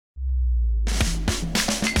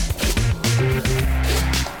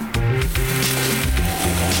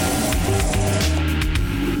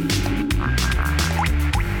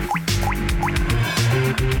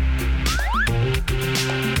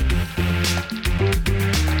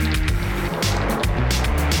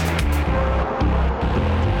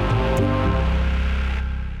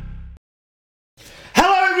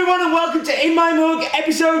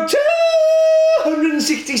episode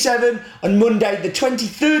 267 on Monday, the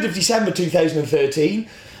 23rd of December 2013,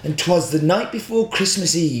 and 'twas the night before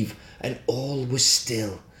Christmas Eve, and all was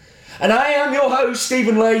still. And I am your host,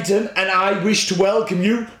 Stephen Layton, and I wish to welcome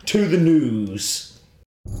you to the news.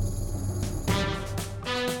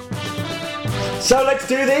 So let's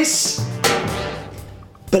do this.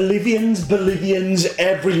 Bolivians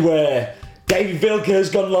everywhere. David Vilker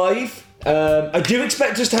has gone live. I do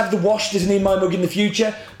expect us to have the Washed as an In My Mug in the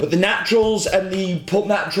future, but the Naturals and the Pulp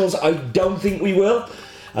Naturals, I don't think we will.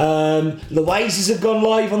 Loaises have gone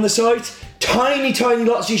live on the site. Tiny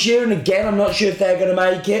lots this year, and again, I'm not sure if they're going to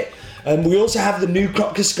make it. We also have the new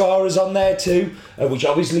crop Cascaras on there too, which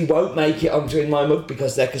obviously won't make it onto In My Mug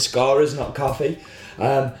because they're Cascaras, not coffee.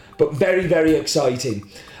 But very exciting.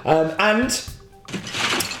 And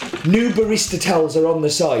new barista tells are on the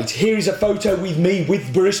site. Here is a photo with me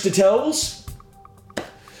with barista tells.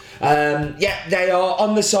 They are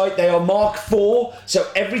on the site. They are Mark IV. So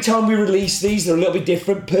every time we release these, they're a little bit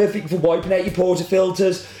different. Perfect for wiping out your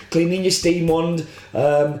portafilters, cleaning your steam wand.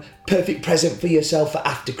 Perfect present for yourself for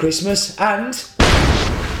after Christmas. And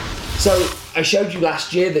so I showed you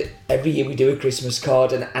last year that every year we do a Christmas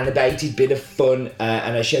card, an animated bit of fun,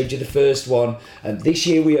 and I showed you the first one. And this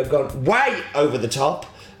year we have gone way over the top.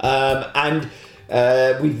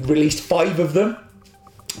 We've released 5 of them.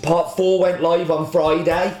 Part 4 went live on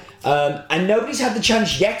Friday, and nobody's had the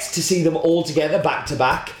chance yet to see them all together back to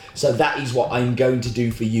back, so that is what I'm going to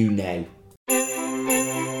do for you now.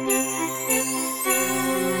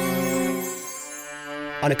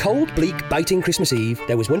 On a cold, bleak, biting Christmas Eve,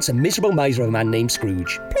 there was once a miserable miser of a man named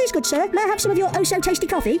Scrooge. Please, good sir, may I have some of your oh-so-tasty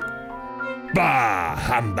coffee? Bah,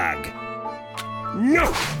 humbug.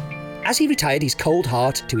 No! As he retired his cold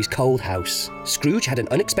heart to his cold house, Scrooge had an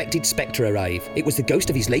unexpected spectre arrive. It was the ghost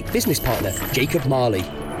of his late business partner, Jacob Marley.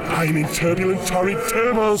 I'm in turbulent, torrid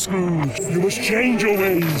turmoil, Scrooge. You must change your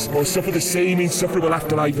ways, or suffer the same insufferable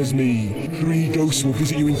afterlife as me. 3 ghosts will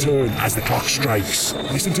visit you in turn as the clock strikes.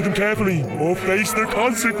 Listen to them carefully, or face the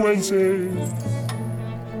consequences.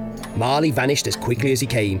 Marley vanished as quickly as he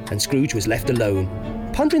came, and Scrooge was left alone.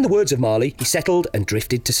 Pondering the words of Marley, he settled and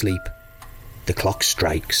drifted to sleep. The clock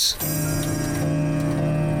strikes.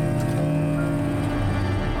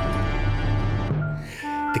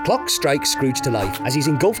 The clock strikes Scrooge to life as he's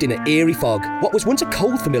engulfed in an eerie fog. What was once a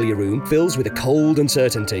cold, familiar room fills with a cold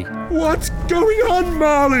uncertainty. What's going on,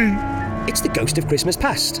 Marley? It's the ghost of Christmas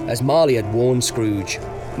past, as Marley had warned Scrooge.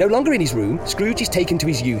 No longer in his room, Scrooge is taken to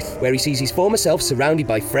his youth, where he sees his former self surrounded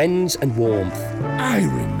by friends and warmth. I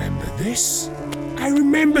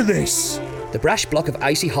remember this. The brash block of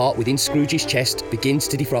icy heart within Scrooge's chest begins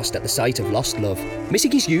to defrost at the sight of lost love.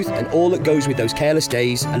 Missing his youth and all that goes with those careless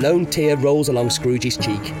days, a lone tear rolls along Scrooge's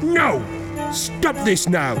cheek. No! Stop this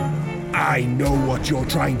now! I know what you're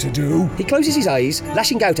trying to do. He closes his eyes,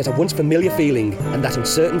 lashing out at a once familiar feeling, and that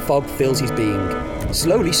uncertain fog fills his being.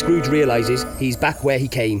 Slowly, Scrooge realises he's back where he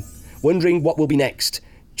came, wondering what will be next.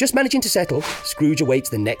 Just managing to settle, Scrooge awaits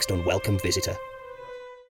the next unwelcome visitor.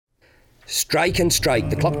 Strike and strike,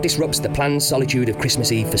 the clock disrupts the planned solitude of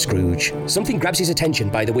Christmas Eve for Scrooge. Something grabs his attention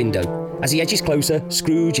by the window. As he edges closer,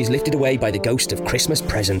 Scrooge is lifted away by the ghost of Christmas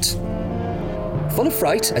present. Full of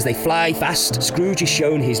fright, as they fly fast, Scrooge is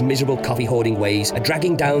shown his miserable coffee-hoarding ways, are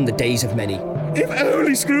dragging down the days of many. If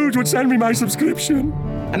only Scrooge would send me my subscription.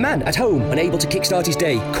 A man at home, unable to kickstart his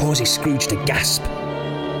day, causes Scrooge to gasp.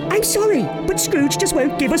 I'm sorry, but Scrooge just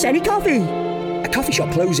won't give us any coffee. A coffee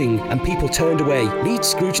shop closing and people turned away leads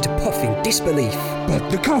Scrooge to puff in disbelief. But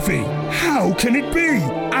the coffee, how can it be?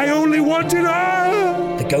 I only wanted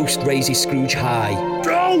The ghost raises Scrooge high.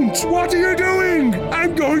 Don't! What are you doing?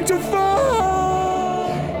 I'm going to fall!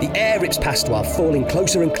 The air rips past while falling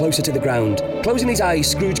closer and closer to the ground. Closing his eyes,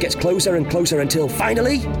 Scrooge gets closer and closer until,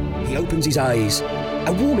 finally, he opens his eyes.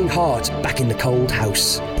 A warming heart back in the cold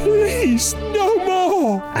house. Please, no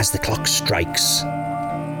more! As the clock strikes.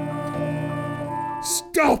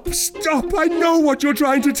 Stop! I know what you're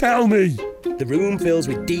trying to tell me! The room fills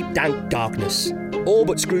with deep, dank darkness. All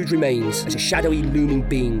but Scrooge remains as a shadowy, looming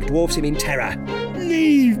being dwarfs him in terror.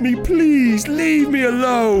 Leave me, please! Leave me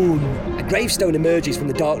alone! A gravestone emerges from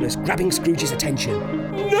the darkness, grabbing Scrooge's attention.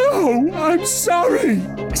 No! I'm sorry!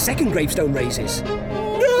 A second gravestone raises.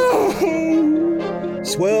 No!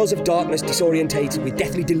 Swirls of darkness disorientate with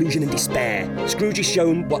deathly delusion and despair. Scrooge is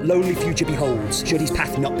shown what lonely future beholds, should his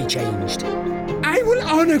path not be changed. I will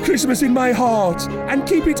honour Christmas in my heart and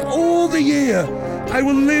keep it all the year. I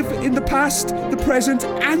will live in the past, the present,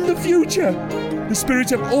 and the future. The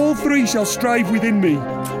spirit of all three shall strive within me.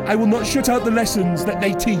 I will not shut out the lessons that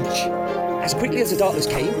they teach. As quickly as the darkness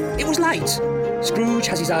came, it was light. Scrooge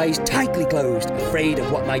has his eyes tightly closed, afraid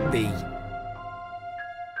of what might be.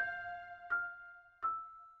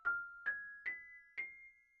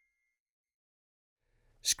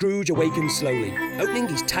 Scrooge awakens slowly, opening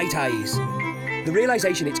his tight eyes. The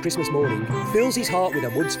realisation it's Christmas morning fills his heart with a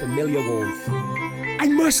once familiar warmth. I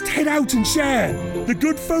must head out and share. The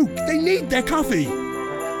good folk, they need their coffee.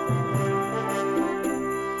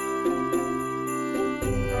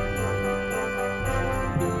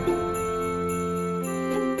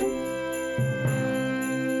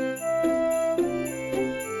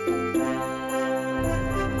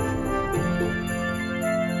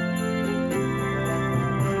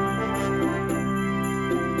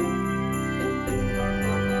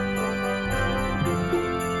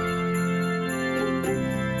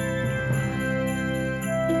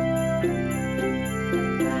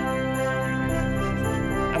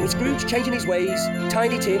 And with Scrooge changing his ways,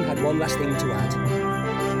 Tiny Tim had one last thing to add.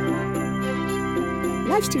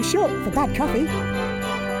 Life's too short for bad coffee.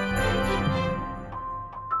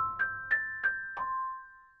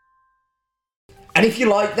 And if you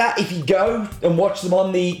like that, if you go and watch them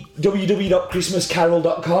on the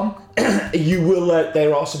www.christmascarol.com, you will.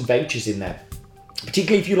 There are some vouchers in there,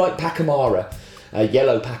 particularly if you like Pacamara,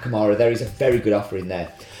 yellow Pacamara. There is a very good offer in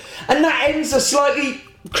there. And that ends a slightly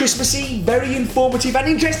Christmassy, very informative and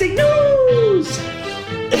interesting news.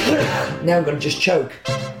 Now I'm going to just choke.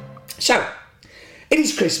 So, it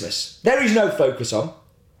is Christmas. There is no focus on.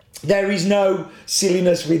 There is no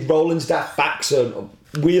silliness with Roland's daft facts and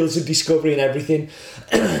wheels of discovery and everything.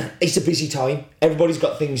 It's a busy time. Everybody's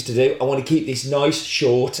got things to do. I want to keep this nice,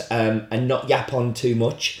 short, and not yap on too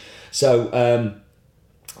much. So,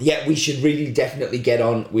 yeah, we should really definitely get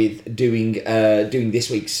on with doing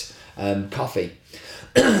this week's coffee.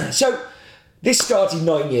 So, this started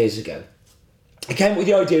 9 years ago. I came up with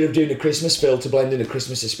the idea of doing a Christmas filter blend and a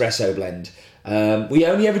Christmas espresso blend. We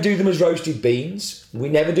only ever do them as roasted beans. We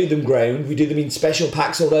never do them ground. We do them in special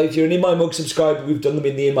packs, although if you're an In My Mug subscriber, we've done them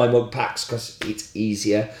in the In My Mug packs because it's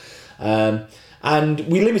easier. And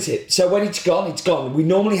we limit it. So when it's gone, it's gone. We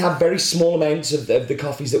normally have very small amounts of the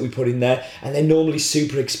coffees that we put in there, and they're normally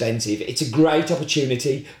super expensive. It's a great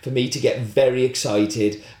opportunity for me to get very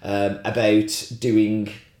excited about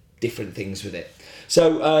doing different things with it.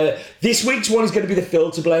 So this week's one is going to be the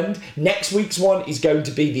filter blend. Next week's one is going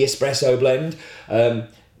to be the espresso blend.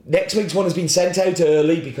 Next week's one has been sent out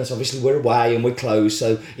early because obviously we're away and we're closed,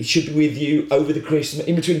 so it should be with you over the Christmas,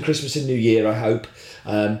 in between Christmas and New Year, I hope.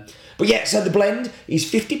 But yeah, so the blend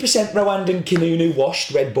is 50% Rwandan Kinunu washed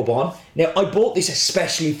red bourbon. Now, I bought this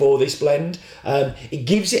especially for this blend. It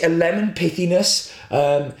gives it a lemon pithiness.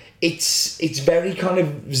 It's very kind of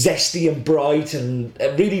zesty and bright and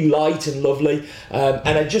really light and lovely.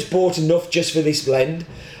 And I just bought enough just for this blend.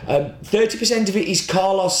 30% of it is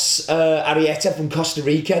Carlos Arieta from Costa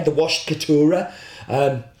Rica, the washed Caturra.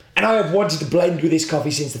 And I have wanted to blend with this coffee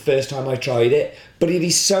since the first time I tried it, but it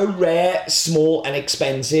is so rare, small and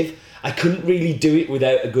expensive. I couldn't really do it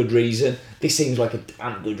without a good reason. This seems like a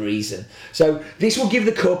damn good reason. So this will give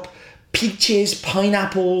the cup peaches,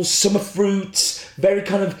 pineapples, summer fruits, very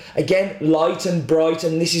kind of, again, light and bright,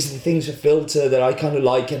 and this is the things for filter that I kind of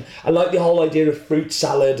like, and I like the whole idea of fruit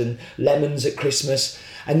salad and lemons at Christmas.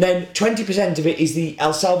 And then 20% of it is the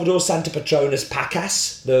El Salvador Santa Patronas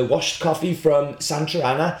Pacas, the washed coffee from Santa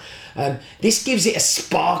Ana. This gives it a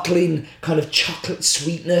sparkling kind of chocolate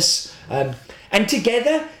sweetness, and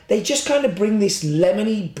together they just kind of bring this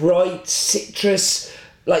lemony, bright, citrus,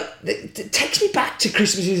 like, it takes me back to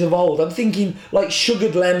Christmases of old. I'm thinking like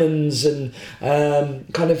sugared lemons and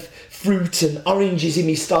kind of fruit and oranges in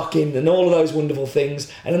my stocking and all of those wonderful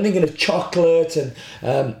things. And I'm thinking of chocolate and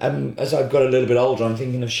as I've got a little bit older, I'm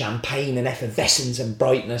thinking of champagne and effervescence and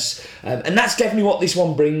brightness. And that's definitely what this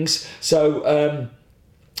one brings. So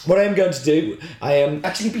what I am going to do,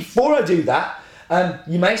 actually before I do that,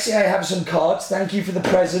 you may see I have some cards. Thank you for the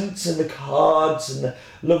presents and the cards and the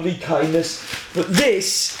lovely kindness. But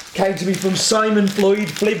this came to me from Simon Floyd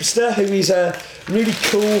Flibster, who is a really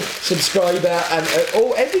cool subscriber and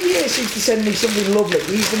every year seems to send me something lovely.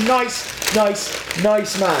 He's a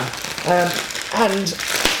nice man. And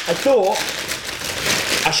I thought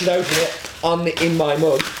I should open it on In My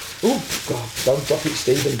Mug. Oh God, don't drop it,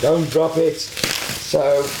 Stephen, don't drop it.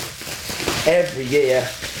 So every year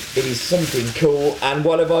it is something cool, and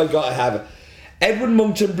what have I got to have? Edward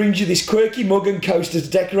Monkton brings you this quirky mug and coaster to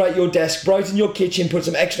decorate your desk, brighten your kitchen, put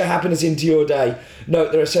some extra happiness into your day.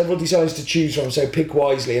 Note, there are several designs to choose from, so pick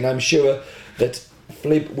wisely, and I'm sure that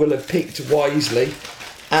Flib will have picked wisely.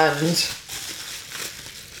 And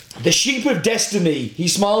the sheep of destiny, he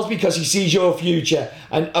smiles because he sees your future,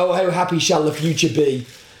 and oh how happy shall the future be.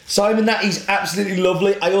 Simon, that is absolutely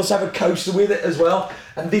lovely. I also have a coaster with it as well.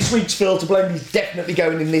 And this week's filter blend is definitely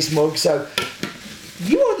going in this mug. So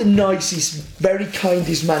you are the nicest, very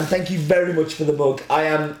kindest man. Thank you very much for the mug. I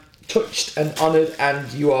am touched and honoured,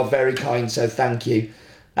 and you are very kind, so thank you.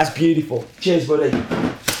 That's beautiful. Cheers, buddy.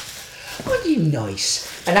 Aren't you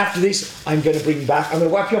nice? And after this, I'm going to bring back, I'm going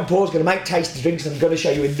to whack you on pause, going to make tasty drinks, and I'm going to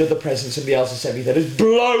show you another present somebody else has sent me that has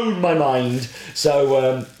blown my mind.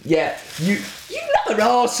 So, yeah, you lot are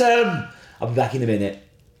awesome. I'll be back in a minute.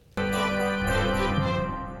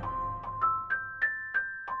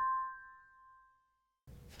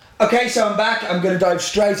 Okay, so I'm back. I'm going to dive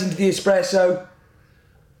straight into the espresso.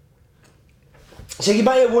 So you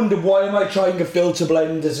may have wondered, why am I trying a filter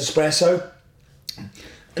blend as espresso?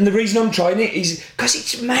 And the reason I'm trying it is because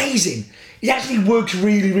it's amazing. It actually works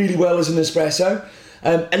really, really well as an espresso.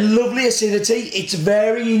 A lovely acidity. It's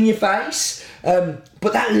very in your face.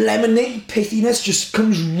 But that lemony pithiness just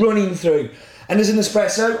comes running through. And as an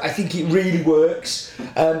espresso, I think it really works.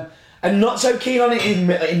 I'm not so keen on it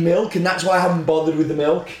in milk, and that's why I haven't bothered with the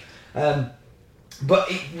milk.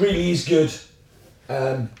 But it really is good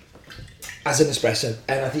as an espresso,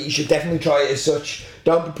 and I think you should definitely try it as such.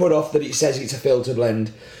 Don't be put off that it says it's a filter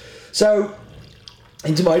blend. So,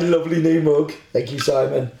 into my lovely new mug. Thank you,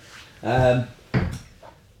 Simon.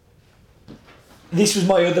 This was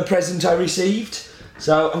my other present I received.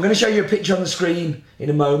 So I'm going to show you a picture on the screen in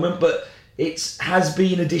a moment, but it has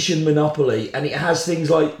been edition Monopoly, and it has things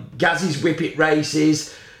like Gaz's Whippet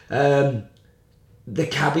Races, the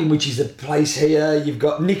Cabin, which is the place here. You've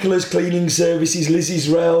got Nicola's Cleaning Services, Lizzie's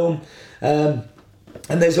Realm, and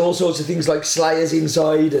there's all sorts of things like Slayers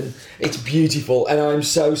inside, and it's beautiful, and I'm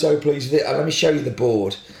so pleased with it. And let me show you the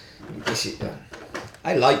board.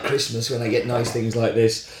 I like Christmas when I get nice things like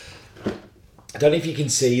this. I don't know if you can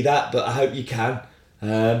see that, but I hope you can.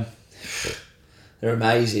 They're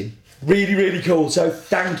amazing. Really, really cool. So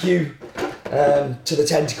thank you to the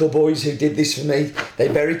Tentacle Boys who did this for me. They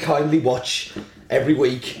very kindly watch every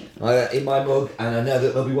week in my mug, and I know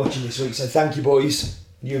that they'll be watching this week. So thank you, boys.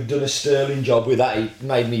 You've done a sterling job with that. It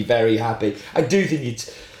made me very happy. I do think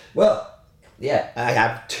it's, well, yeah, I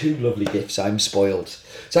have two lovely gifts. I'm spoiled.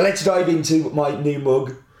 So let's dive into my new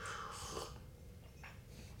mug.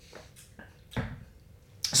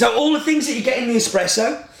 So all the things that you get in the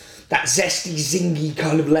espresso, that zesty, zingy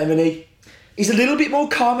kind of lemony, is a little bit more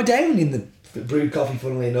calmer down in the brewed coffee,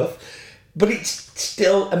 funnily enough. But it's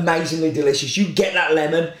still amazingly delicious. You get that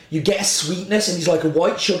lemon, you get a sweetness, and it's like a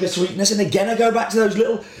white sugar sweetness. And again, I go back to those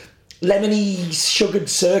little lemony sugared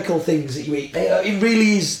circle things that you eat. It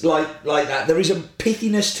really is like that. There is a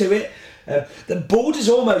pithiness to it. The borders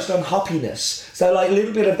almost on hoppiness. So like a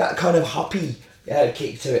little bit of that kind of hoppy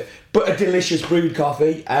kick to it. But a delicious brewed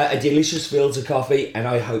coffee, a delicious filter coffee, and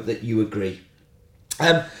I hope that you agree.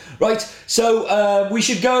 Right, so we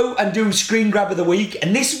should go and do Screen Grab of the Week.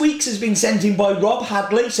 And this week's has been sent in by Rob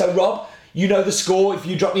Hadley. So Rob, you know the score. If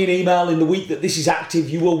you drop me an email in the week that this is active,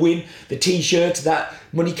 you will win the T-shirt that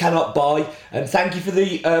money cannot buy. And thank you for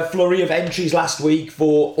the flurry of entries last week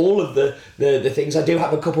for all of the things. I do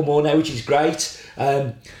have a couple more now, which is great.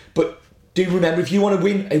 But do remember, if you want to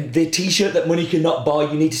win the T-shirt that money cannot buy,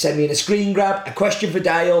 you need to send me in a screen grab, a question for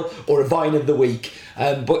Dale, or a Vine of the Week.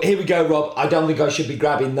 But here we go, Rob. I don't think I should be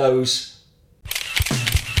grabbing those.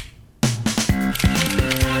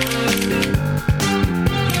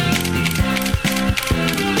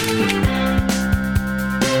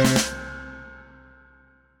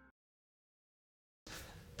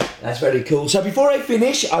 That's very cool. So before I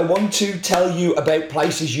finish, I want to tell you about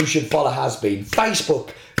places you should follow Hasbeen.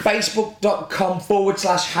 Facebook,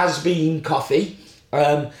 facebook.com/hasbeencoffee.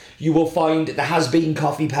 You will find the Hasbeen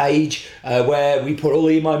Coffee page where we put all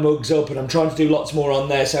of my mugs up, and I'm trying to do lots more on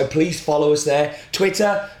there, so please follow us there.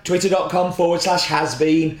 Twitter,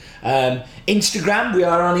 twitter.com/hasbeen. Instagram, we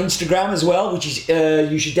are on Instagram as well, which is,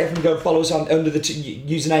 you should definitely go follow us on under the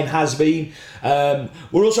username Hasbeen.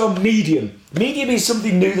 We're also on Medium. Medium is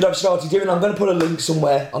something new that I've started doing. I'm going to put a link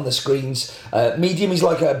somewhere on the screens. Medium is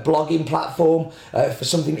like a blogging platform for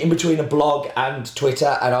something in between a blog and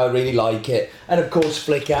Twitter, and I really like it. And of course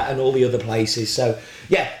Flickr and all the other places. So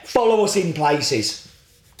yeah, follow us in places.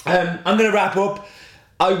 I'm going to wrap up.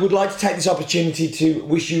 I would like to take this opportunity to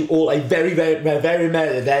wish you all a very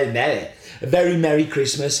Merry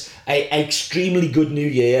Christmas, a extremely good New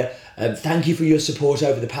Year. Thank you for your support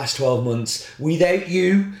over the past 12 months. Without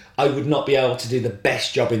you, I would not be able to do the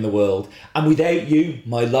best job in the world. And without you,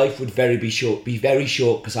 my life would be very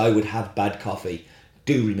short because I would have bad coffee.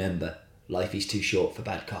 Do remember, life is too short for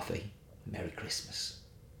bad coffee. Merry Christmas.